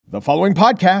The following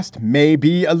podcast may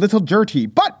be a little dirty,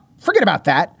 but forget about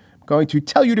that. I'm going to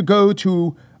tell you to go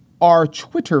to our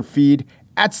Twitter feed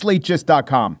at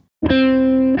slategist.com.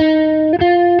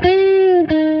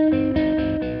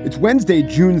 It's Wednesday,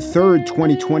 June 3rd,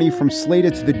 2020. From Slate,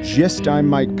 it's The Gist. I'm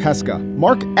Mike Pesca.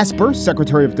 Mark Esper,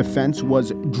 Secretary of Defense,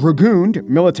 was dragooned,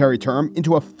 military term,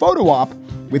 into a photo op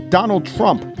with Donald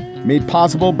Trump, made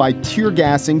possible by tear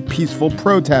gassing peaceful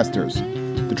protesters.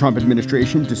 The Trump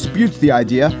administration disputes the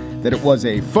idea that it was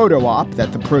a photo op,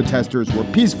 that the protesters were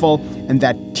peaceful, and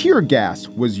that tear gas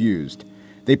was used.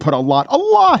 They put a lot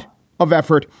of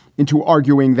effort into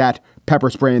arguing that pepper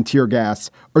spray and tear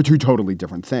gas are two totally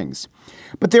different things.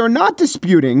 But they're not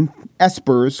disputing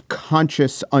Esper's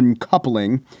conscious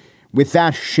uncoupling with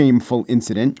that shameful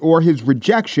incident or his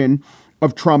rejection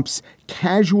of Trump's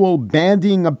casual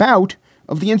bandying about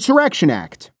of the Insurrection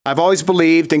Act. I've always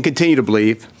believed and continue to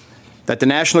believe that the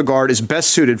National Guard is best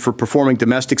suited for performing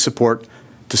domestic support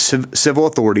to civil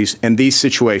authorities in these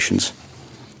situations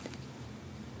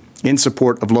in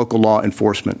support of local law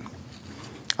enforcement.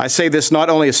 I say this not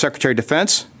only as Secretary of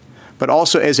Defense, but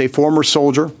also as a former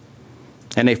soldier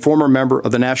and a former member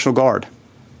of the National Guard.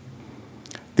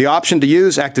 The option to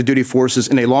use active duty forces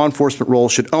in a law enforcement role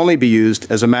should only be used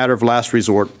as a matter of last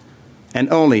resort and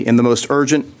only in the most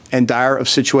urgent and dire of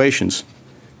situations.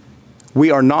 We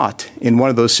are not in one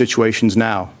of those situations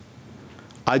now.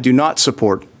 I do not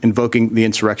support invoking the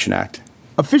Insurrection Act.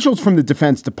 Officials from the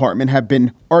Defense Department have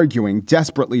been arguing,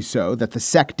 desperately so, that the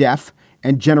SecDef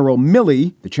and General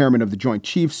Milley, the chairman of the Joint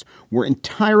Chiefs, were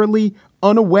entirely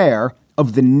unaware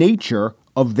of the nature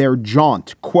of their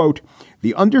jaunt. Quote,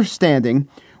 the understanding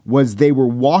was they were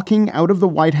walking out of the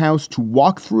White House to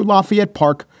walk through Lafayette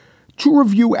Park to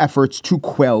review efforts to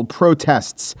quell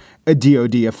protests, a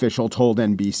DOD official told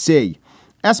NBC.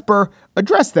 Esper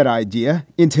addressed that idea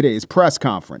in today's press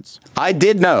conference. I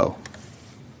did know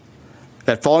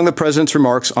that following the president's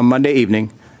remarks on Monday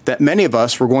evening, that many of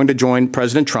us were going to join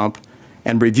President Trump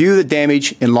and review the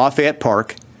damage in Lafayette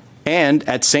Park and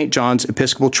at St. John's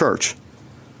Episcopal Church.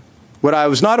 What I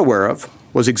was not aware of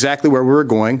was exactly where we were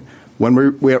going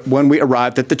when we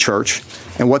arrived at the church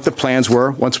and what the plans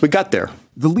were once we got there.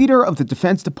 The leader of the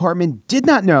Defense Department did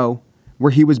not know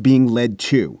where he was being led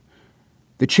to.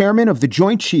 The chairman of the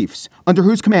Joint Chiefs, under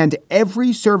whose command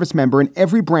every service member in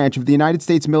every branch of the United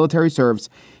States military serves,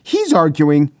 he's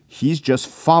arguing he's just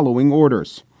following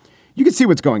orders. You can see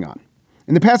what's going on.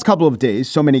 In the past couple of days,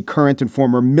 so many current and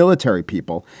former military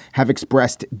people have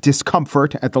expressed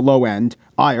discomfort at the low end,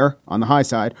 ire on the high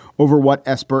side, over what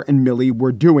Esper and Milley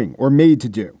were doing or made to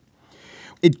do.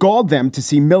 It galled them to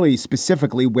see Milley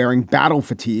specifically wearing battle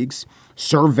fatigues,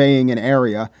 surveying an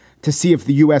area to see if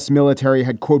the U.S. military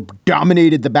had, quote,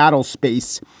 dominated the battle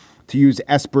space, to use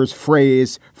Esper's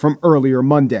phrase from earlier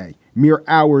Monday, mere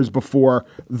hours before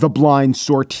the blind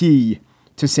sortie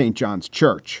to St. John's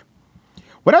Church.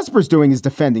 What Esper's doing is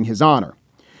defending his honor.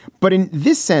 But in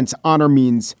this sense, honor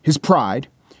means his pride,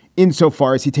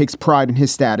 insofar as he takes pride in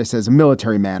his status as a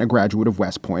military man, a graduate of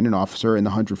West Point, an officer in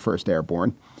the 101st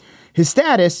Airborne. His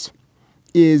status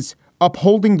is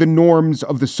upholding the norms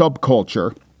of the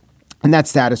subculture, and that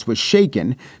status was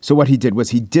shaken. So what he did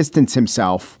was he distanced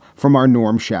himself from our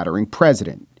norm-shattering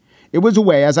president. It was a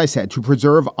way, as I said, to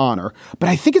preserve honor, but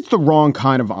I think it's the wrong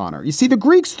kind of honor. You see, the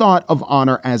Greeks thought of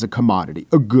honor as a commodity,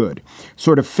 a good,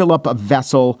 sort of fill up a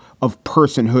vessel of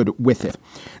personhood with it.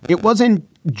 It wasn't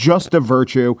just a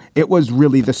virtue, it was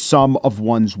really the sum of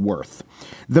one's worth.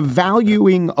 The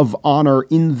valuing of honor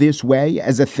in this way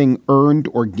as a thing earned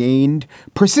or gained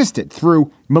persisted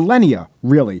through millennia,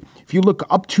 really. If you look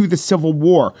up to the Civil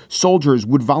War, soldiers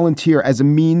would volunteer as a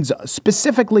means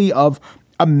specifically of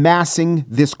amassing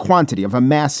this quantity, of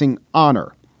amassing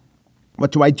honor.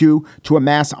 What do I do to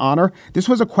amass honor? This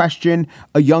was a question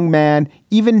a young man,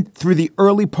 even through the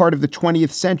early part of the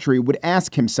 20th century, would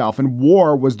ask himself, and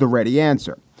war was the ready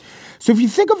answer. So if you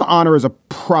think of honor as a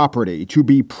property to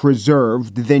be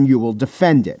preserved, then you will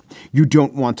defend it. You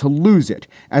don't want to lose it,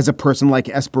 as a person like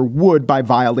Esper would by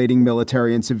violating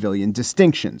military and civilian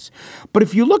distinctions. But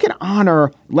if you look at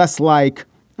honor less like,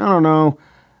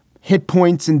 hit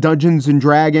points in Dungeons and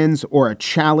Dragons or a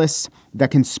chalice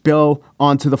that can spill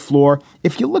onto the floor,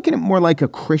 if you look at it more like a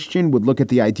Christian would look at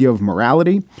the idea of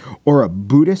morality or a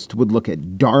Buddhist would look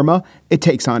at Dharma, it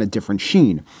takes on a different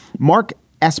sheen. Mark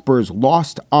Esper's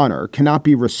lost honor cannot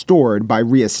be restored by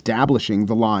reestablishing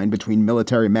the line between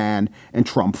military man and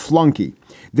Trump flunky.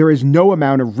 There is no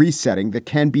amount of resetting that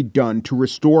can be done to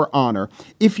restore honor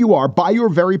if you are, by your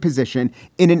very position,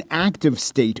 in an active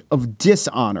state of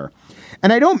dishonor.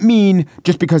 And I don't mean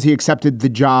just because he accepted the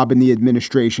job in the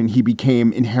administration, he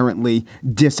became inherently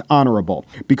dishonorable,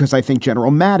 because I think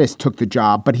General Mattis took the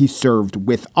job, but he served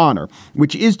with honor,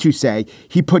 which is to say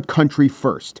he put country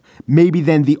first, maybe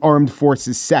then the armed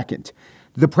forces second.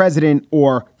 The president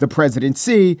or the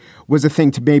presidency was a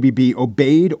thing to maybe be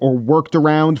obeyed or worked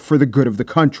around for the good of the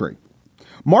country.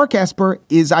 Mark Esper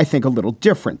is, I think, a little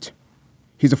different.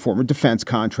 He's a former defense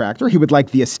contractor. He would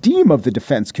like the esteem of the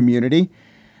defense community,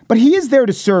 but he is there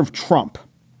to serve Trump.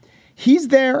 He's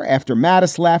there after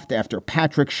Mattis left, after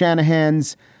Patrick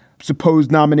Shanahan's supposed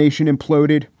nomination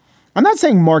imploded. I'm not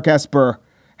saying Mark Esper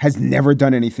has never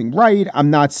done anything right. I'm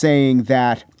not saying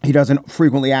that he doesn't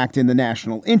frequently act in the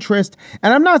national interest.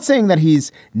 And I'm not saying that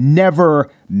he's never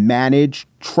managed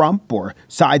Trump or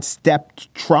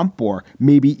sidestepped Trump or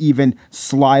maybe even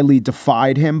slyly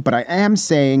defied him. But I am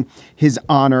saying his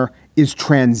honor is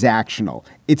transactional.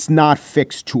 It's not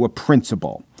fixed to a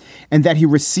principle. And that he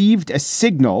received a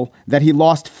signal that he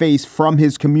lost face from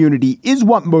his community is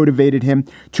what motivated him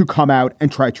to come out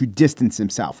and try to distance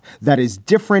himself. That is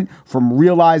different from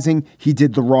realizing he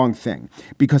did the wrong thing,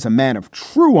 because a man of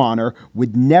true honor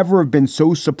would never have been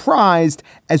so surprised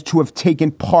as to have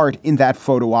taken part in that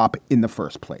photo op in the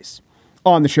first place.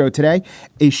 On the show today,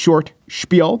 a short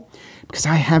spiel, because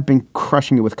I have been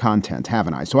crushing it with content,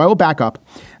 haven't I? So I will back up.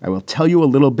 I will tell you a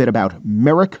little bit about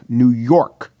Merrick, New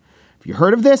York. If you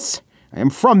heard of this, I am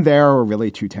from there, or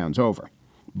really 2 towns over.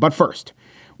 But first,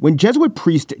 when Jesuit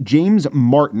priest James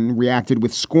Martin reacted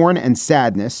with scorn and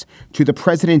sadness to the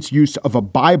president's use of a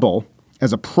Bible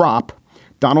as a prop,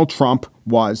 Donald Trump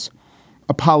was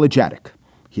apologetic.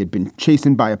 He had been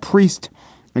chastened by a priest,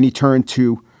 and he turned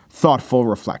to thoughtful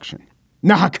reflection.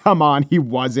 Nah, come on, he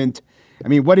wasn't. I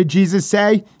mean, what did Jesus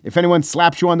say? If anyone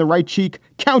slaps you on the right cheek,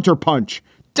 counterpunch,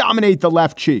 dominate the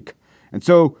left cheek. And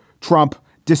so Trump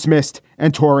dismissed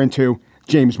and tore into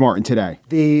James Martin today.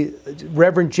 The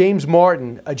Reverend James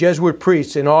Martin, a Jesuit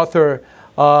priest and author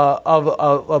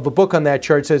of a book on that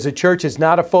church, says the church is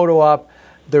not a photo op,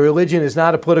 the religion is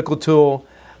not a political tool,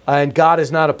 and God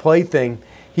is not a plaything.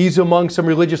 He's among some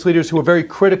religious leaders who are very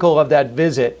critical of that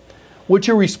visit. What's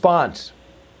your response?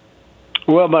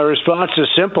 Well, my response is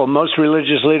simple. Most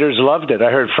religious leaders loved it.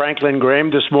 I heard Franklin Graham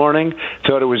this morning,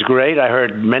 thought it was great. I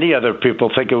heard many other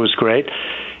people think it was great.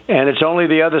 And it's only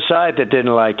the other side that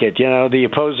didn't like it. You know, the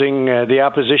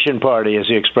opposition party, as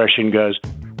the expression goes.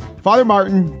 Father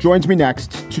Martin joins me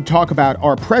next to talk about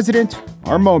our president,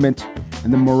 our moment,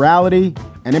 and the morality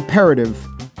and imperative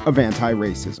of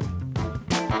anti-racism.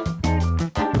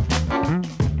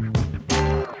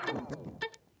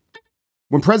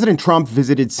 When President Trump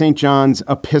visited St. John's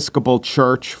Episcopal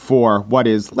Church for what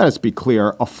is, let us be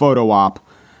clear, a photo op,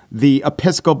 the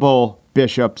Episcopal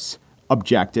bishops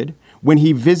objected. When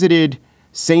he visited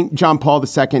St. John Paul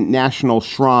II National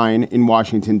Shrine in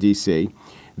Washington, D.C.,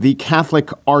 the Catholic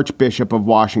Archbishop of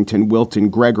Washington, Wilton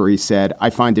Gregory, said, "I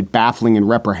find it baffling and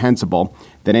reprehensible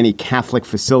that any Catholic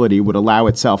facility would allow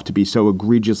itself to be so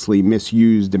egregiously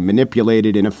misused and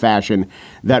manipulated in a fashion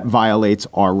that violates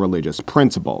our religious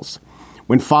principles."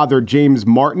 When Father James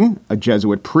Martin, a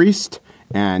Jesuit priest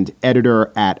and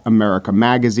editor at America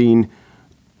Magazine,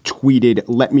 tweeted,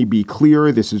 "Let me be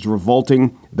clear, this is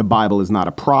revolting. The Bible is not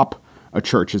a prop. A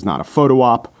church is not a photo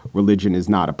op. Religion is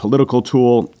not a political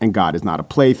tool. And God is not a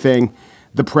plaything,"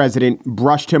 the president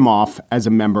brushed him off as a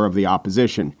member of the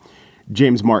opposition.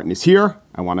 James Martin is here.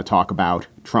 I want to talk about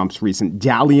Trump's recent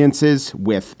dalliances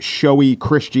with showy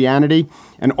Christianity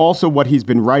and also what he's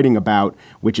been writing about,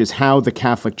 which is how the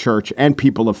Catholic Church and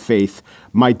people of faith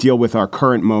might deal with our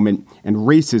current moment and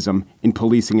racism in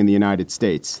policing in the United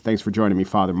States. Thanks for joining me,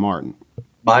 Father Martin.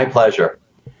 My pleasure.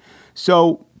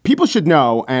 So people should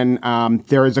know, and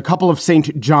there is a couple of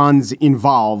St. John's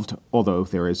involved, although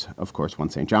there is, of course, one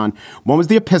St. John. One was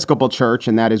the Episcopal Church,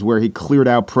 and that is where he cleared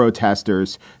out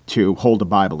protesters to hold a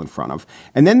Bible in front of.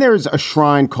 And then there's a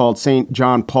shrine called St.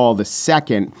 John Paul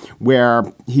II,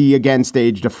 where he again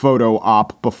staged a photo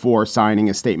op before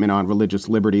signing a statement on religious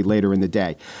liberty later in the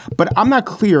day. But I'm not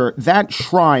clear, that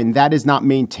shrine, that is not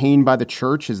maintained by the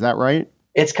church, is that right?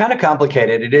 It's kind of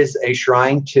complicated. It is a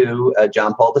shrine to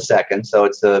John Paul II, so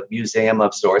it's a museum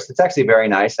of sorts. It's actually very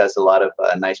nice, has a lot of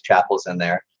nice chapels in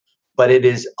there. But it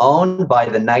is owned by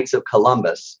the Knights of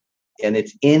Columbus, and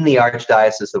it's in the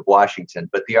Archdiocese of Washington.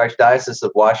 But the Archdiocese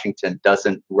of Washington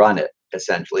doesn't run it,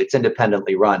 essentially. It's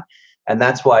independently run. And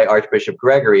that's why Archbishop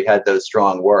Gregory had those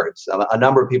strong words. A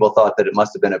number of people thought that it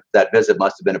must have been that visit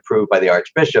must have been approved by the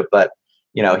Archbishop, but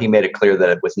he made it clear that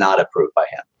it was not approved by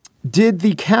him. Did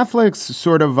the Catholics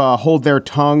sort of hold their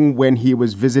tongue when he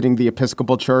was visiting the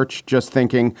Episcopal Church, just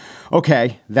thinking,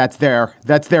 okay, that's their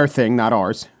thing, not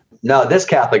ours? No, this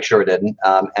Catholic sure didn't.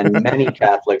 And many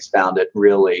Catholics found it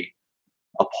really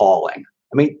appalling.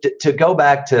 I mean, to go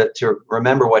back to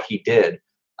remember what he did,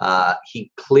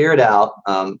 he cleared out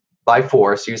by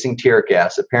force using tear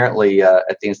gas, apparently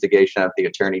at the instigation of the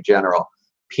Attorney General,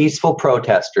 peaceful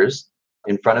protesters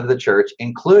in front of the church,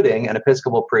 including an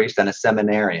Episcopal priest and a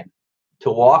seminarian, to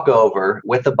walk over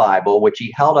with the Bible, which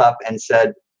he held up and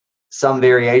said some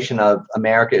variation of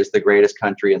America is the greatest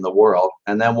country in the world,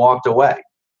 and then walked away.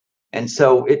 And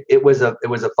so it was a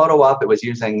photo op. It was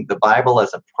using the Bible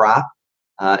as a prop.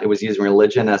 It was using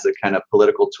religion as a kind of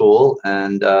political tool,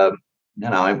 and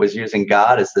it was using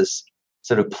God as this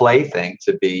sort of plaything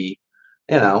to be,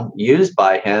 used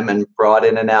by him and brought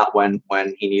in and out when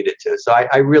he needed to. So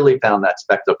I really found that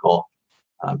spectacle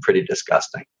pretty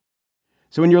disgusting.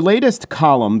 So in your latest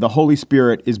column, The Holy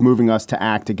Spirit is Moving Us to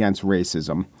Act Against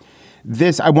Racism.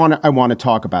 I want to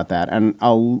talk about that, and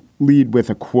I'll lead with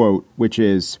a quote, which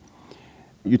is,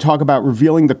 you talk about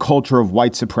revealing the culture of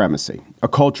white supremacy, a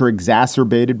culture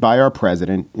exacerbated by our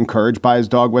president, encouraged by his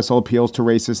dog whistle appeals to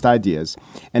racist ideas,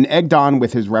 and egged on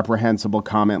with his reprehensible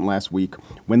comment last week,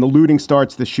 when the looting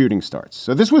starts, the shooting starts.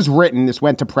 So this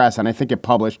went to press, and I think it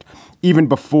published even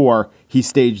before he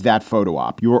staged that photo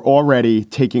op. You were already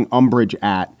taking umbrage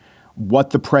at what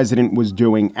the president was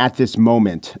doing at this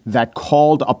moment that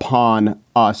called upon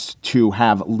us to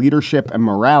have leadership and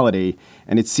morality,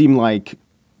 and it seemed like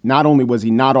not only was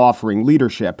he not offering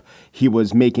leadership, he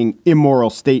was making immoral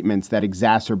statements that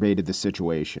exacerbated the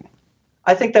situation.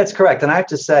 I think that's correct. And I have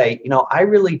to say, I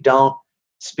really don't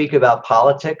speak about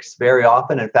politics very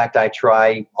often. In fact, I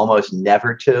try almost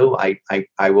never to.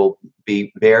 I will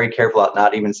be very careful about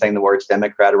not even saying the words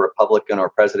Democrat or Republican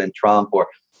or President Trump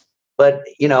but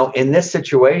in this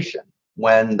situation,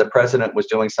 when the president was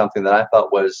doing something that I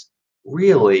thought was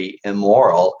really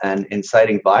immoral and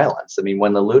inciting violence. I mean,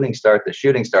 when the looting starts, the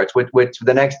shooting starts, which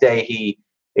the next day he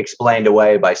explained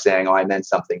away by saying, I meant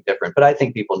something different. But I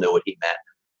think people knew what he meant.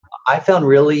 I found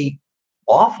really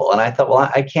awful. And I thought, well,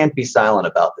 I can't be silent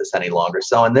about this any longer.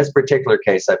 So in this particular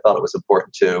case, I felt it was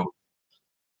important to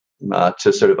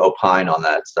sort of opine on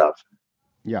that stuff.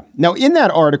 Yeah. Now, in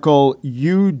that article,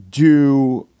 you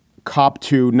do cop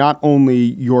to not only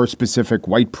your specific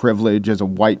white privilege as a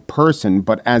white person,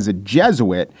 but as a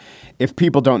Jesuit. If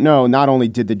people don't know, not only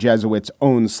did the Jesuits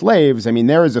own slaves, I mean,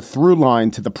 there is a through line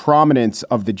to the prominence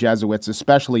of the Jesuits,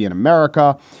 especially in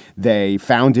America. They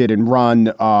founded and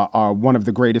run one of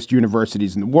the greatest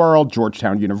universities in the world,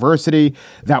 Georgetown University,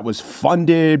 that was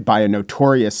funded by a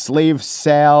notorious slave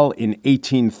sale in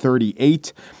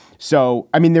 1838. So,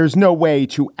 I mean, there's no way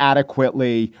to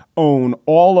adequately own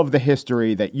all of the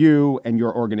history that you and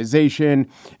your organization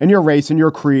and your race and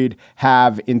your creed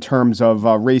have in terms of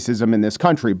racism in this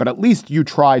country. But at least you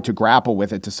try to grapple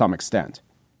with it to some extent.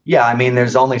 Yeah, I mean,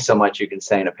 there's only so much you can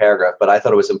say in a paragraph, but I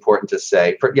thought it was important to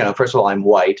say, first of all, I'm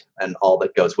white and all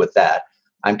that goes with that.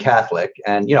 I'm Catholic.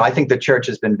 And, I think the church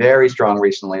has been very strong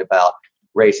recently about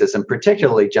racism,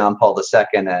 particularly John Paul II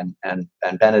and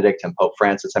Benedict and Pope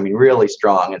Francis. I mean, really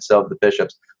strong, and so have the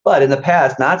bishops. But in the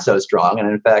past, not so strong. And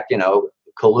in fact,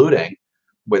 colluding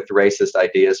with racist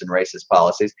ideas and racist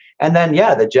policies. And then,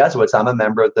 the Jesuits, I'm a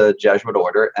member of the Jesuit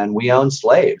order, and we own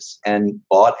slaves and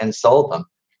bought and sold them,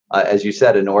 as you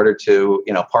said, in order to,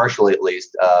 partially at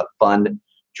least, fund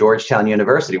Georgetown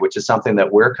University, which is something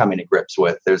that we're coming to grips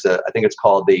with. There's I think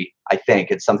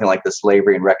it's something like the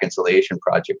Slavery and Reconciliation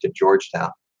Project at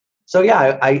Georgetown. So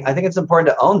I think it's important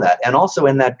to own that. And also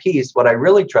in that piece, what I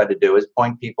really tried to do is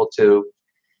point people to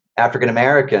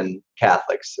African-American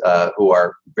Catholics who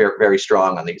are very, very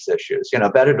strong on these issues.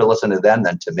 Better to listen to them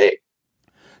than to me.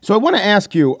 So I want to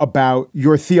ask you about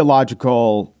your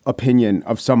theological opinion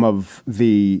of some of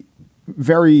the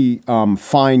very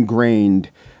fine-grained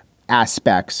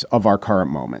aspects of our current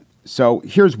moment. So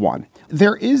here's one.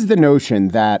 There is the notion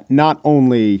that not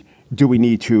only do we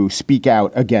need to speak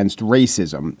out against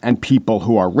racism and people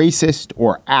who are racist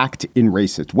or act in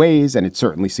racist ways, and it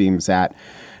certainly seems that,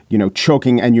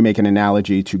 choking, and you make an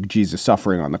analogy to Jesus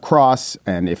suffering on the cross,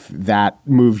 and if that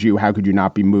moves you, how could you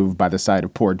not be moved by the sight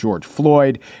of poor George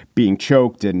Floyd being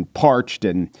choked and parched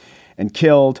and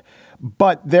killed?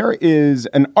 But there is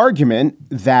an argument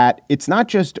that it's not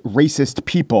just racist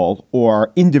people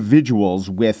or individuals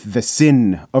with the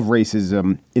sin of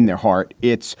racism in their heart.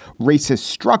 It's racist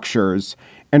structures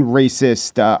and a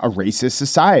racist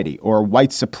society or a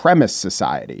white supremacist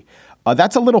society.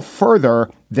 That's a little further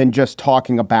than just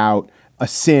talking about a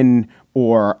sin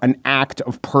or an act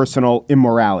of personal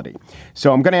immorality.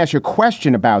 So I'm going to ask you a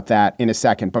question about that in a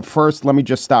second. But first, let me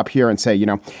just stop here and say,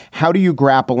 how do you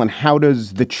grapple and how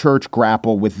does the church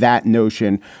grapple with that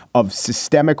notion of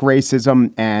systemic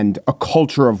racism and a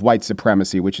culture of white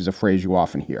supremacy, which is a phrase you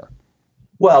often hear?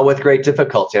 Well, with great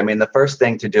difficulty. I mean, the first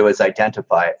thing to do is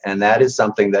identify it. And that is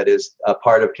something that is a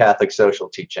part of Catholic social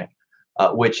teaching,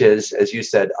 which is, as you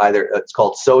said, either it's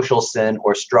called social sin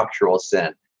or structural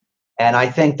sin. And I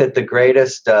think that the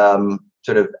greatest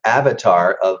sort of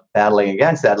avatar of battling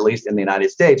against that, at least in the United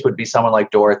States, would be someone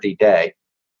like Dorothy Day,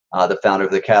 the founder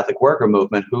of the Catholic Worker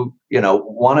Movement, who,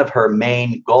 one of her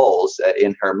main goals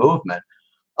in her movement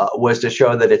was to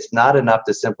show that it's not enough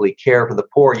to simply care for the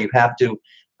poor. You have to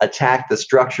attack the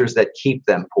structures that keep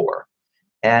them poor.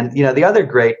 And, the other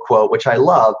great quote, which I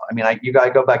love, you got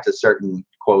to go back to certain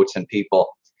quotes and people,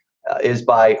 is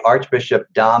by Archbishop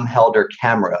Dom Helder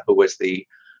Câmara, who was the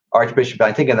Archbishop,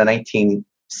 I think, in the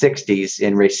 1960s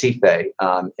in Recife,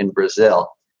 in Brazil.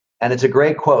 And it's a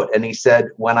great quote. And he said,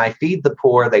 "When I feed the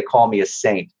poor, they call me a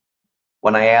saint.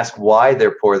 When I ask why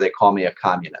they're poor, they call me a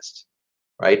communist."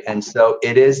 Right. And so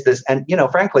it is this. And,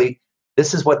 frankly,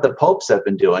 this is what the popes have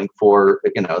been doing for,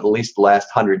 at least the last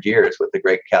 100 years with the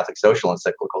great Catholic social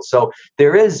encyclical. So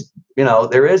there is, and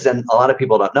a lot of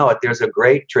people don't know it, there's a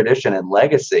great tradition and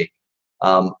legacy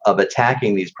of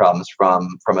attacking these problems from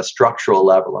a structural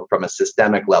level and from a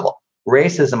systemic level.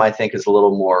 Racism, I think, is a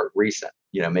little more recent,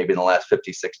 maybe in the last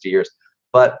 50, 60 years.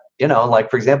 But,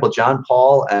 like, for example, John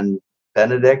Paul and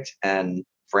Benedict and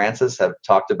Francis have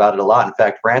talked about it a lot. In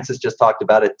fact, Francis just talked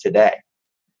about it today.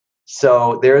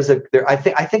 So I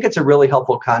think it's a really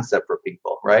helpful concept for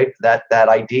people, right? That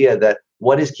idea that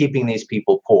what is keeping these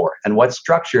people poor and what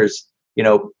structures,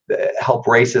 help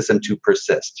racism to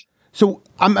persist. So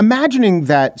I'm imagining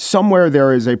that somewhere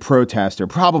there is a protester,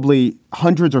 probably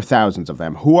hundreds or thousands of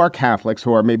them, who are Catholics,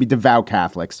 who are maybe devout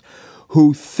Catholics,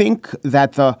 who think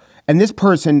that and this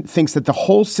person thinks that the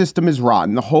whole system is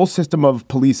rotten, the whole system of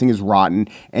policing is rotten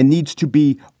and needs to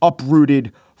be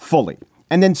uprooted fully.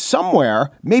 And then somewhere,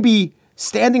 maybe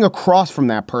standing across from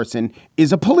that person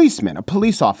is a policeman, a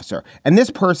police officer. And this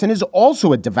person is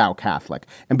also a devout Catholic.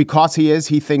 And because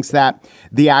he thinks that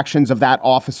the actions of that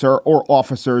officer or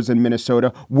officers in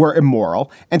Minnesota were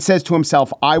immoral and says to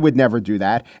himself, I would never do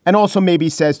that. And also maybe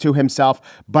says to himself,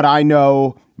 but I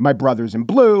know my brothers in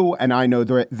blue and I know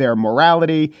their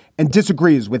morality, and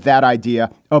disagrees with that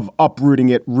idea of uprooting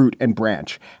it root and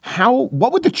branch.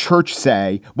 What would the church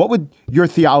say? What would your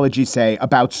theology say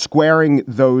about squaring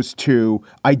those two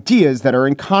ideas that are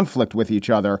in conflict with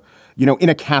each other, in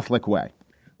a Catholic way?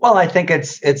 Well, I think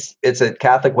it's a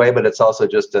Catholic way, but it's also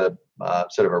just a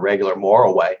sort of a regular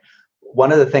moral way.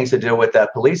 One of the things to do with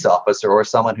that police officer or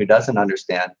someone who doesn't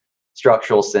understand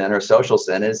structural sin or social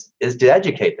sin is to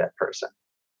educate that person.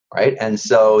 Right. And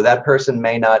so that person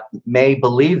may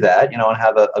believe that, and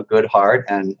have a good heart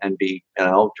and be,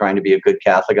 trying to be a good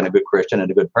Catholic and a good Christian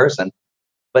and a good person,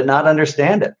 but not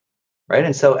understand it. Right.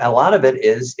 And so a lot of it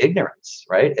is ignorance.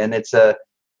 Right. And it's a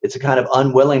kind of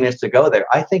unwillingness to go there.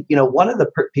 I think, one of the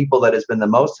people that has been the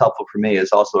most helpful for me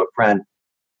is also a friend.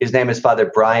 His name is Father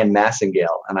Brian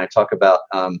Massengale. And I talk about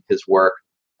his work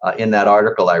in that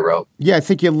article I wrote. Yeah, I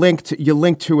think you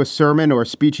linked to a sermon or a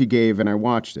speech he gave, and I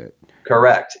watched it.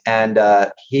 Correct. And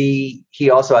he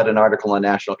also had an article in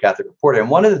National Catholic Reporter. And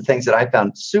one of the things that I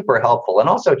found super helpful and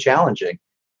also challenging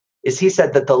is he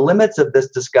said that the limits of this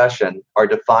discussion are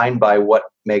defined by what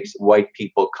makes white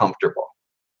people comfortable,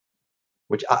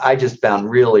 which I just found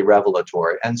really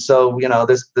revelatory. And so,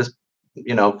 this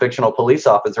fictional police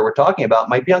officer we're talking about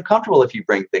might be uncomfortable if you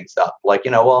bring things up like,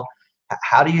 well,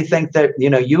 how do you think that,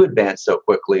 you advance so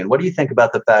quickly? And what do you think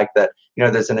about the fact that,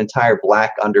 there's an entire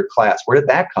Black underclass? Where did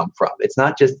that come from? It's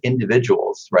not just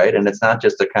individuals, right? And it's not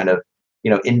just a kind of,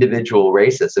 individual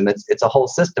racism. It's a whole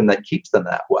system that keeps them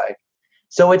that way.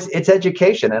 So it's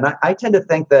education. And I tend to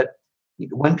think that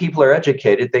when people are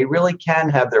educated, they really can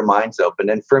have their minds open.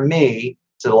 And for me,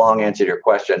 it's a long answer to your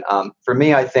question. For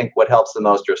me, I think what helps the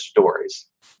most are stories.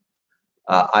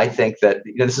 I think that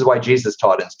this is why Jesus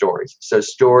taught in stories. So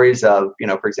stories of,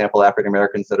 for example, African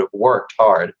Americans that have worked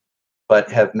hard, but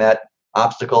have met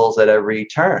obstacles at every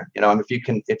turn.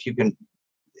 If you can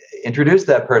introduce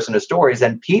that person to stories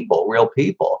and real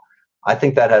people, I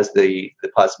think that has the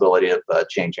possibility of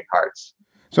changing hearts.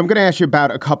 So I'm going to ask you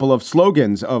about a couple of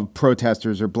slogans of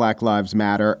protesters or Black Lives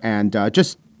Matter, and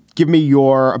just give me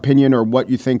your opinion or what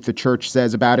you think the church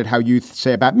says about it, how you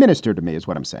say about minister to me is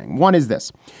what I'm saying. One is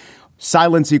this: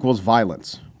 silence equals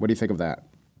violence. What do you think of that?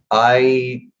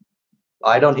 I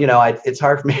don't, it's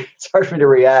hard for me to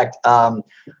react.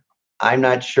 I'm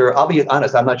not sure. I'll be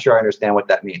honest. I'm not sure I understand what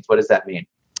that means. What does that mean?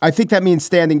 I think that means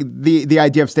the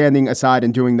idea of standing aside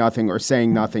and doing nothing or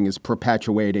saying nothing is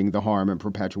perpetuating the harm and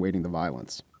perpetuating the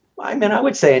violence. I mean, I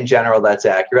would say in general that's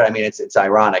accurate. I mean, it's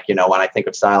ironic, when I think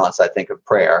of silence, I think of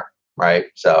prayer, right?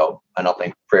 So I don't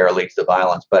think prayer leads to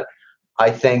violence, but I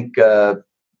think,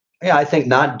 I think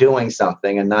not doing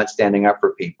something and not standing up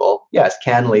for people, yes,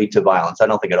 can lead to violence. I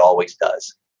don't think it always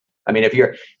does. I mean, if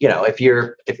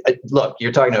look,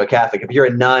 you're talking to a Catholic, if you're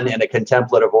a nun in a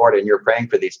contemplative order and you're praying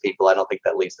for these people, I don't think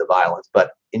that leads to violence.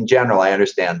 But in general, I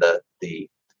understand the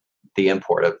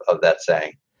import of that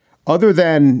saying. Other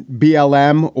than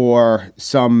BLM or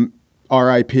some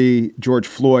RIP George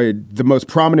Floyd, the most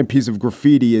prominent piece of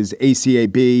graffiti is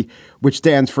ACAB, which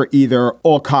stands for either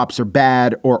all cops are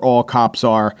bad or all cops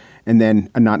are, and then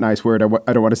a not nice word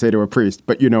I don't want to say to a priest,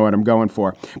 but you know what I'm going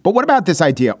for. But what about this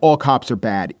idea, all cops are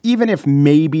bad, even if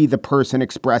maybe the person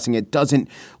expressing it doesn't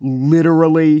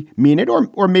literally mean it,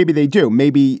 or maybe they do.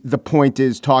 Maybe the point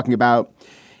is talking about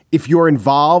if you're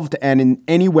involved and in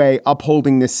any way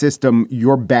upholding this system,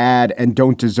 you're bad and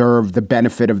don't deserve the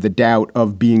benefit of the doubt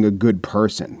of being a good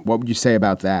person. What would you say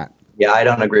about that? Yeah, I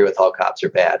don't agree with all cops are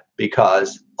bad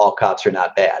because all cops are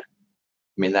not bad.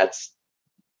 I mean,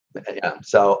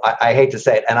 so I hate to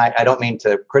say it, and I don't mean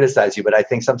to criticize you, but I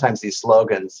think sometimes these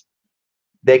slogans,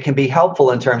 they can be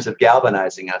helpful in terms of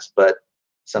galvanizing us, but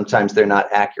sometimes they're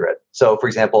not accurate. So, for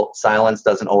example, silence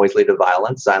doesn't always lead to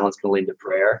violence. Silence can lead to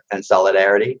prayer and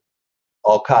solidarity.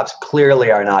 All cops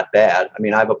clearly are not bad. I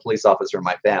mean, I have a police officer in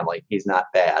my family. He's not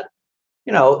bad.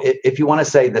 If you want to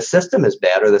say the system is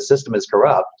bad or the system is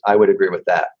corrupt, I would agree with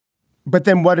that. But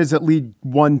then what does it lead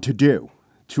one to do,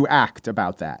 to act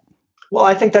about that? Well,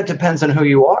 I think that depends on who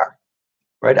you are,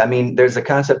 right? I mean, there's a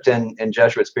concept in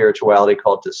Jesuit spirituality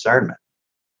called discernment.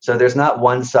 So there's not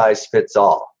one size fits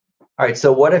all. All right.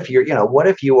 So what if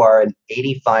you are an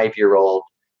 85-year-old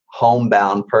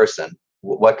homebound person?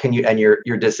 What can you, and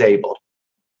you're disabled?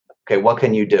 Okay. What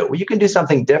can you do? Well, you can do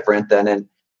something different than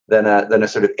a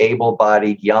sort of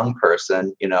able-bodied young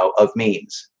person, of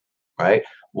means, right?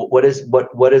 What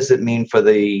does it mean for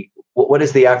what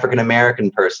does the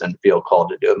African-American person feel called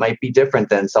to do? It might be different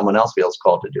than someone else feels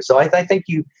called to do. So I think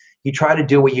you try to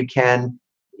do what you can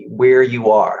where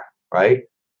you are, right?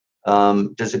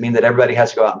 Does it mean that everybody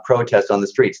has to go out and protest on the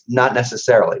streets? Not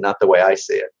necessarily, not the way I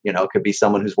see it. It could be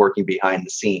someone who's working behind the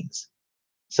scenes.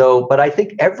 So, but I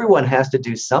think everyone has to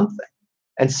do something.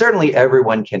 And certainly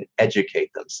everyone can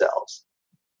educate themselves.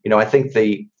 I think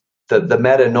the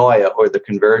metanoia or the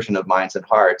conversion of minds and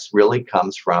hearts really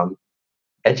comes from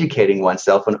educating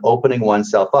oneself and opening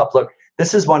oneself up. Look,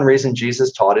 this is one reason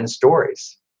Jesus taught in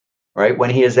stories. Right? When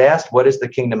he is asked, what is the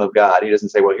kingdom of God? He doesn't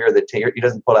say, well, he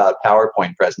doesn't pull out a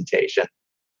PowerPoint presentation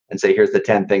and say, here's the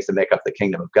 10 things that make up the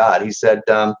kingdom of God. He said,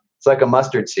 it's like a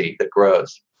mustard seed that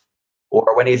grows.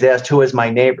 Or when he's asked, who is my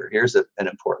neighbor? Here's an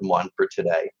important one for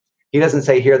today. He doesn't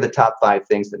say, here are the top 5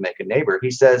 things that make a neighbor. He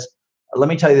says, let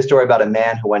me tell you the story about a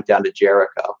man who went down to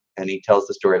Jericho, and he tells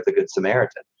the story of the Good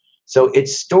Samaritan. So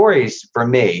it's stories for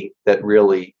me that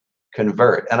really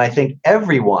convert. And I think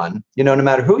everyone, no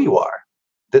matter who you are,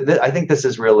 I think this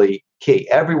is really key.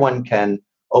 Everyone can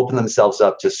open themselves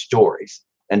up to stories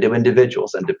and to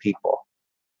individuals and to people.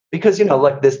 Because,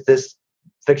 like this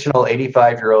fictional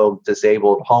 85-year-old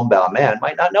disabled homebound man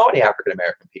might not know any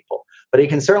African-American people, but he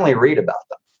can certainly read about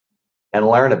them and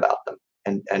learn about them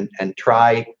and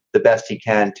try the best he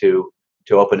can to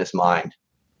open his mind.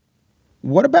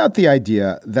 What about the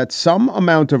idea that some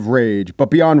amount of rage,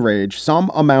 but beyond rage, some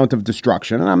amount of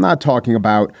destruction, and I'm not talking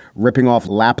about ripping off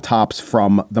laptops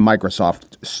from the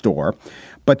Microsoft store,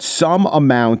 but some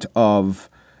amount of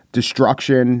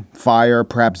destruction, fire,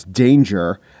 perhaps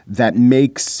danger that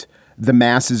makes the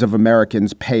masses of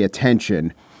Americans pay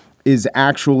attention is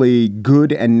actually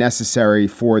good and necessary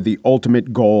for the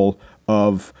ultimate goal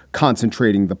of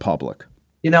concentrating the public?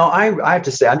 I have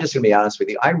to say, I'm just going to be honest with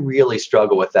you. I really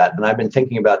struggle with that. And I've been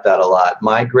thinking about that a lot.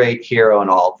 My great hero in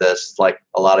all of this, like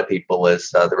a lot of people,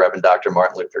 is the Reverend Dr.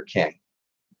 Martin Luther King,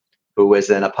 who was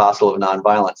an apostle of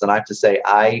nonviolence. And I have to say,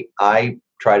 I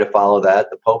try to follow that.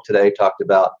 The Pope today talked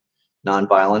about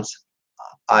nonviolence.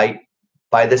 By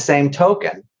the same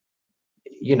token,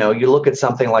 you look at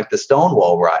something like the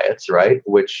Stonewall riots, right?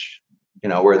 Which,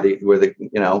 where the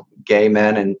gay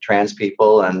men and trans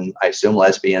people and I assume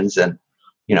lesbians and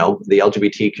the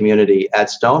LGBT community at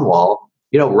Stonewall,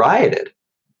 rioted,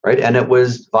 right? And it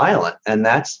was violent. And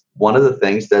that's one of the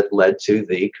things that led to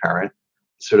the current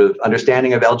sort of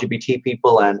understanding of LGBT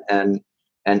people and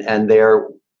their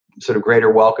sort of greater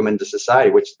welcome into society,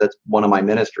 which that's one of my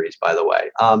ministries, by the way.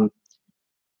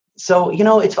 So,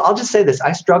 I'll just say this.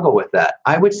 I struggle with that.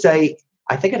 I would say,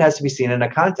 I think it has to be seen in a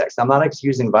context. I'm not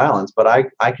excusing violence, but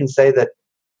I can say that,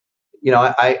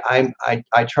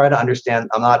 I try to understand.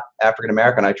 I'm not African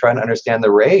American. I try to understand the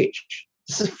rage.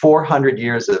 This is 400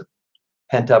 years of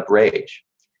pent up rage.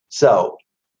 So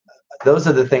those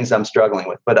are the things I'm struggling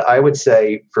with. But I would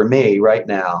say for me right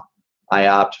now, I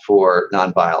opt for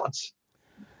nonviolence.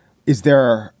 Is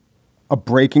there a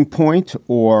breaking point,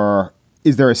 or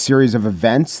is there a series of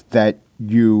events that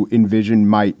you envision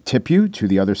might tip you to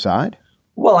the other side?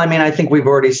 Well, I mean, I think we've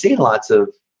already seen lots of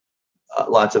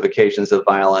occasions of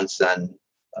violence and,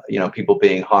 people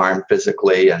being harmed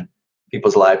physically and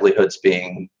people's livelihoods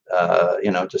being,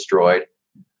 destroyed.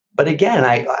 But again,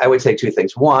 I would say two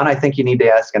things. One, I think you need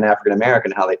to ask an African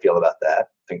American how they feel about that.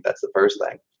 I think that's the first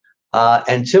thing.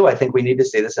 And two, I think we need to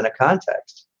see this in a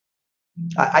context.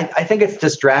 I think it's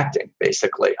distracting,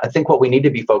 basically. I think what we need to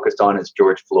be focused on is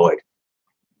George Floyd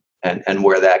and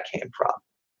where that came from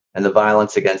and the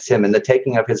violence against him and the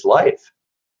taking of his life.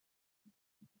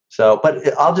 So,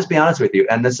 but I'll just be honest with you.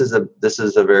 And this is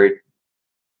a very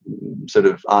sort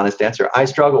of honest answer. I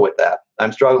struggle with that.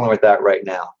 I'm struggling with that right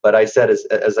now. But I said,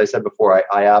 as I said before,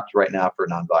 I opt right now for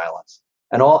nonviolence.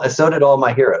 And so did all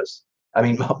my heroes. I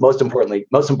mean, most importantly,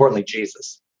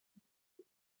 Jesus.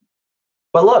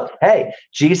 But look, hey,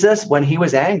 Jesus, when he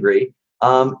was angry,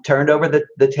 turned over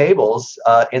the tables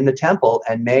in the temple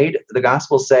and made, the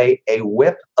gospel say, a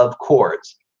whip of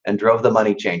cords and drove the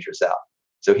money changers out.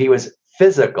 So he was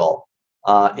physical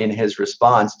in his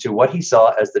response to what he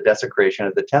saw as the desecration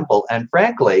of the temple. And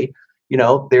frankly,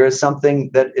 there is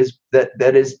something that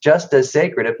is just as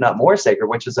sacred, if not more sacred,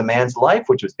 which is a man's life,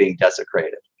 which was being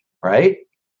desecrated, right?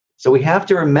 So we have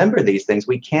to remember these things.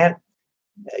 We can't,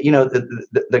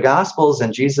 the Gospels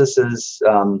and Jesus's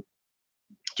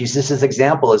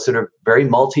example is sort of very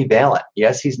multivalent.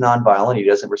 Yes, he's nonviolent. He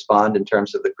doesn't respond in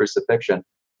terms of the crucifixion,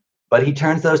 but he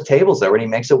turns those tables over and he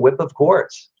makes a whip of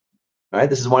cords. Right?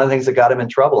 This is one of the things that got him in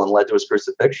trouble and led to his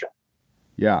crucifixion.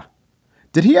 Yeah.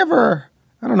 Did he ever,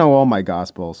 I don't know all my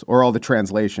Gospels or all the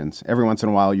translations. Every once in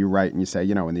a while you write and you say,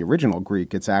 in the original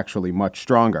Greek, it's actually much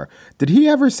stronger. Did he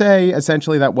ever say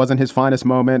essentially that wasn't his finest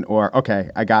moment, or, okay,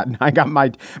 I got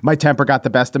my temper got the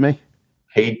best of me?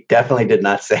 He definitely did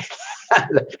not say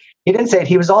that. He didn't say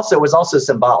it. It was also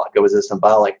symbolic. It was a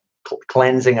symbolic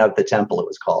cleansing of the temple, it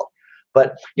was called.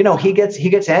 But, he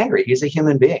gets angry. He's a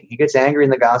human being. He gets angry in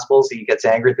the Gospels. He gets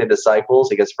angry at the disciples.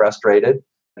 He gets frustrated.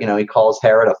 He calls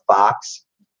Herod a fox.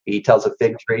 He tells a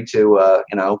fig tree to,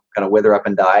 kind of wither up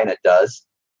and die, and it does.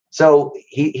 So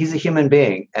he's a human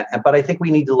being. But I think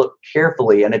we need to look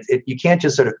carefully, and you can't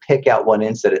just sort of pick out one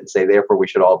incident and say, therefore, we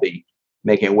should all be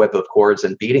making a whip of cords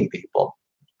and beating people.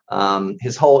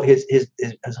 His whole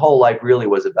life really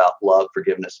was about love,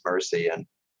 forgiveness, mercy, and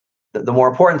the more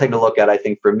important thing to look at, I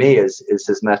think, for me, is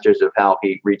his message of how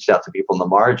he reached out to people in the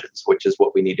margins, which is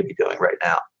what we need to be doing right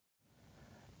now.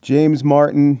 James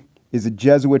Martin is a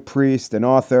Jesuit priest, an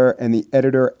author, and the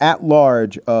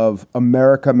editor-at-large of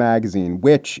America Magazine,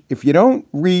 which, if you don't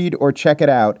read or check it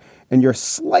out, and you're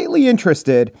slightly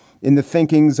interested in the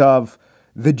thinkings of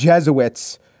the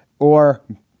Jesuits or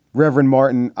Reverend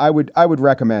Martin, I would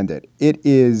recommend it. It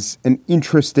is an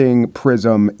interesting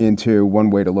prism into one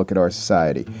way to look at our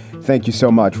society. Thank you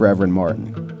so much, Reverend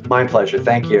Martin. My pleasure.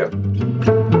 Thank you.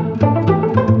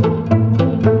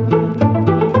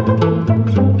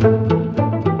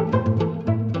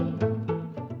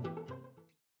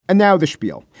 And now the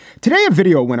spiel. Today, a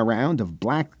video went around of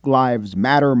Black Lives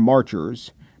Matter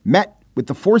marchers met with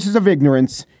the forces of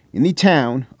ignorance in the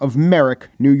town of Merrick,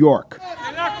 New York.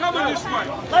 They're not coming this way.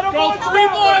 Let them go 3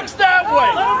 blocks that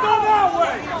way. Let them go that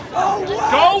way.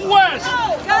 Go west.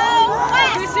 Go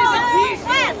west. This is a peace.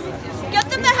 Get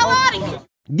them the hell out of here.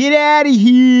 Get out of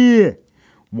here.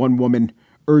 One woman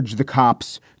urged the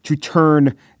cops to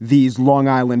turn these Long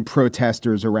Island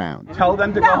protesters around. Tell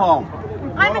them to go home.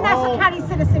 I'm a Nassau County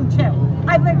citizen too.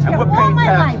 I've lived here all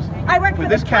my life. I worked for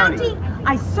the county.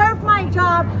 I served my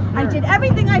job. I did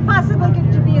everything I possibly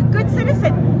could to be a good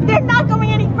citizen. They're not going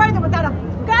any further without a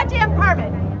goddamn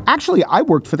permit. Actually, I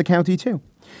worked for the county too.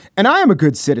 And I am a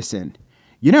good citizen.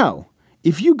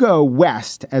 If you go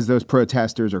west, as those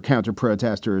protesters or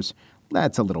counter-protesters,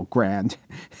 that's a little grand,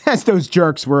 as those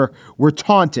jerks were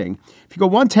taunting. If you go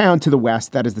one town to the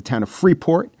west, that is the town of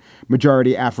Freeport,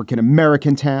 majority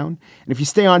African-American town. And if you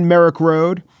stay on Merrick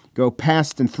Road, go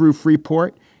past and through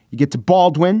Freeport, you get to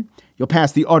Baldwin. You'll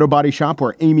pass the auto body shop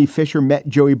where Amy Fisher met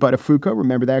Joey Buttafuoco.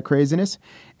 Remember that craziness?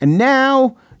 And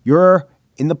now you're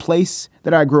in the place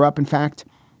that I grew up. In fact,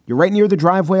 you're right near the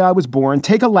driveway I was born.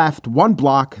 Take a left, 1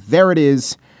 block. There it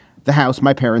is, the house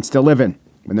my parents still live in.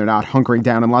 when they're not hunkering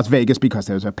down in Las Vegas because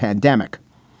there's a pandemic.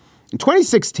 In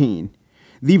 2016,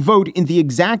 the vote in the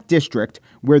exact district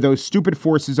where those stupid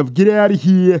forces of get out of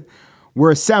here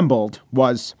were assembled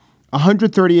was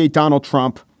 138 Donald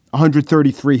Trump,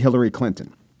 133 Hillary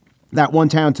Clinton. That one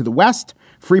town to the west,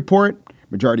 Freeport,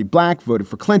 majority black, voted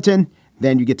for Clinton.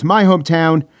 Then you get to my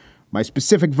hometown, my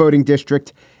specific voting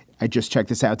district. I just checked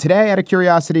this out today out of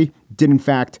curiosity. Did in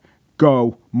fact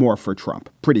go more for Trump.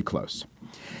 Pretty close.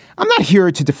 I'm not here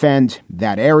to defend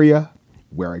that area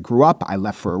where I grew up. I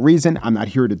left for a reason. I'm not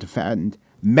here to defend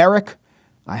Merrick.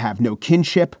 I have no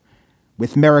kinship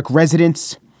with Merrick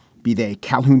residents, be they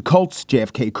Calhoun Colts,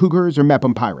 JFK Cougars, or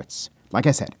Mepham Pirates. Like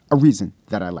I said, a reason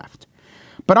that I left.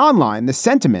 But online, the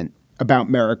sentiment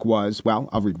about Merrick was, well,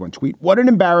 I'll read one tweet. What an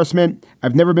embarrassment.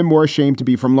 I've never been more ashamed to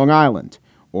be from Long Island.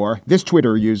 Or this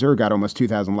Twitter user got almost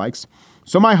 2,000 likes.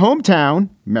 So my hometown,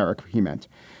 Merrick, he meant,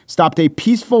 stopped a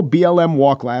peaceful BLM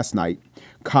walk last night.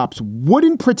 Cops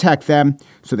wouldn't protect them,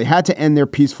 so they had to end their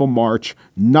peaceful march.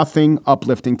 Nothing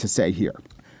uplifting to say here.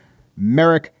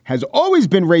 Merrick has always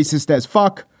been racist as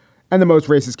fuck, and the most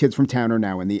racist kids from town are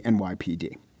now in the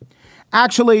NYPD.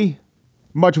 Actually,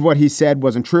 much of what he said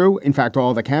wasn't true. In fact,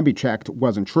 all that can be checked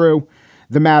wasn't true.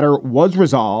 The matter was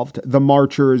resolved. The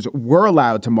marchers were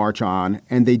allowed to march on,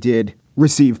 and they did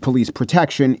receive police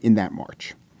protection in that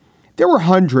march. There were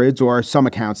hundreds, or some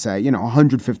accounts say,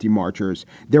 150 marchers.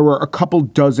 There were a couple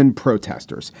dozen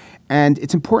protesters. And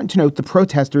it's important to note the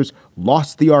protesters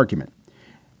lost the argument.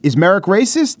 Is Merrick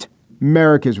racist?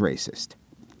 Merrick is racist.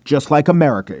 Just like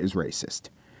America is racist.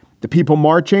 The people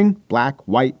marching, black,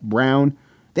 white, brown,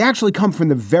 they actually come from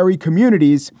the very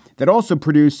communities that also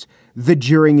produce the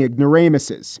jeering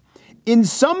ignoramuses. In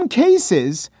some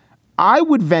cases, I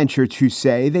would venture to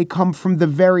say they come from the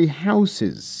very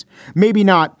houses. Maybe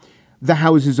not the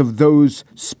houses of those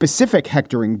specific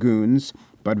hectoring goons,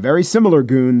 but very similar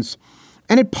goons.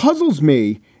 And it puzzles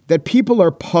me that people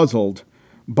are puzzled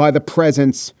by the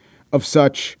presence of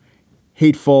such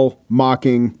hateful,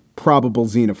 mocking, probable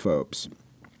xenophobes.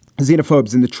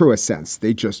 Xenophobes in the truest sense.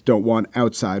 They just don't want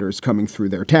outsiders coming through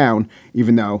their town,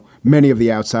 even though many of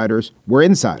the outsiders were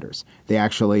insiders. They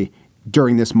actually,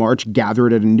 during this march,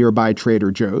 gathered at a nearby Trader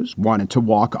Joe's, wanted to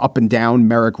walk up and down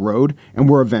Merrick Road, and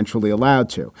were eventually allowed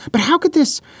to. But how could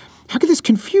this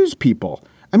confuse people?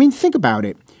 I mean, think about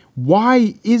it.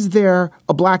 Why is there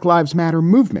a Black Lives Matter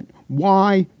movement?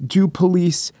 Why do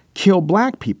police kill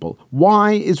black people?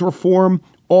 Why is reform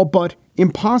all but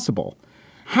impossible?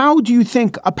 How do you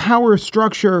think a power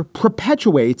structure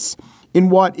perpetuates in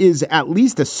what is at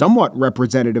least a somewhat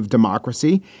representative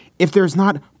democracy if there's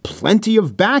not plenty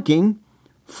of backing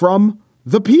from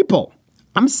the people?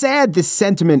 I'm sad this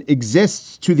sentiment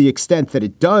exists to the extent that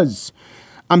it does.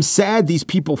 I'm sad these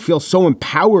people feel so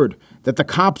empowered that the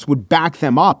cops would back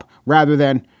them up rather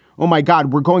than, oh my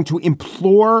God, we're going to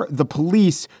implore the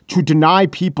police to deny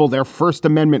people their First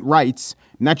Amendment rights.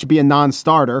 And that should be a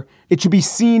non-starter. It should be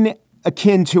seen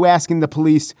akin to asking the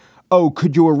police, oh,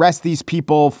 could you arrest these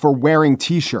people for wearing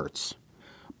T-shirts?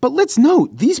 But let's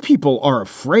note, these people are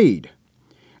afraid.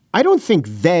 I don't think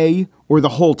they or the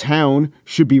whole town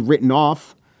should be written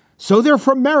off. So they're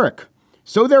from Merrick.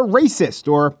 So they're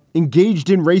racist or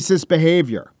engaged in racist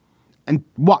behavior. And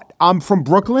what? I'm from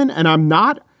Brooklyn and I'm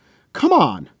not? Come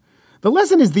on. The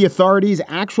lesson is the authorities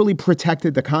actually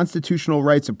protected the constitutional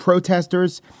rights of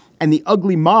protesters, and the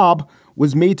ugly mob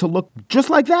was made to look just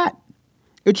like that.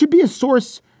 It should be a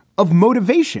source of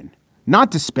motivation, not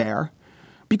despair.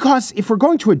 Because if we're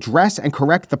going to address and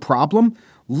correct the problem,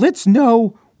 let's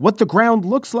know what the ground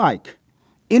looks like.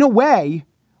 In a way,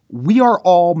 we are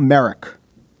all Merrick.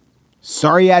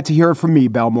 Sorry you had to hear it from me,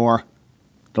 Belmore.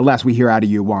 The less we hear out of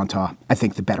you, Wanta, I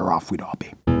think the better off we'd all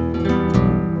be.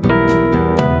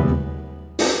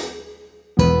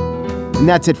 And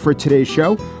that's it for today's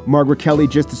show. Margaret Kelly,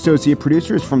 just associate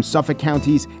producers from Suffolk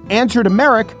County's Answer to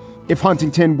Merrick, if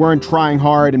Huntington weren't trying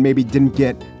hard and maybe didn't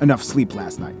get enough sleep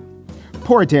last night.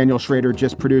 Poor Daniel Schrader,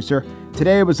 just producer.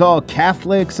 Today it was all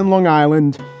Catholics in Long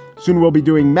Island. Soon we'll be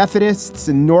doing Methodists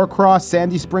in Norcross,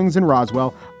 Sandy Springs, and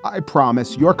Roswell. I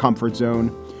promise, your comfort zone.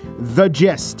 The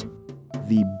Gist.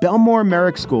 The Belmore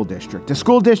Merrick School District, a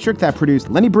school district that produced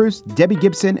Lenny Bruce, Debbie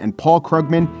Gibson, and Paul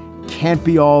Krugman, can't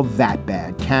be all that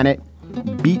bad, can it?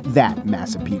 Beat that,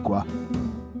 Massapequa.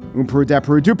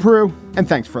 Peru, and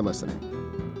thanks for listening.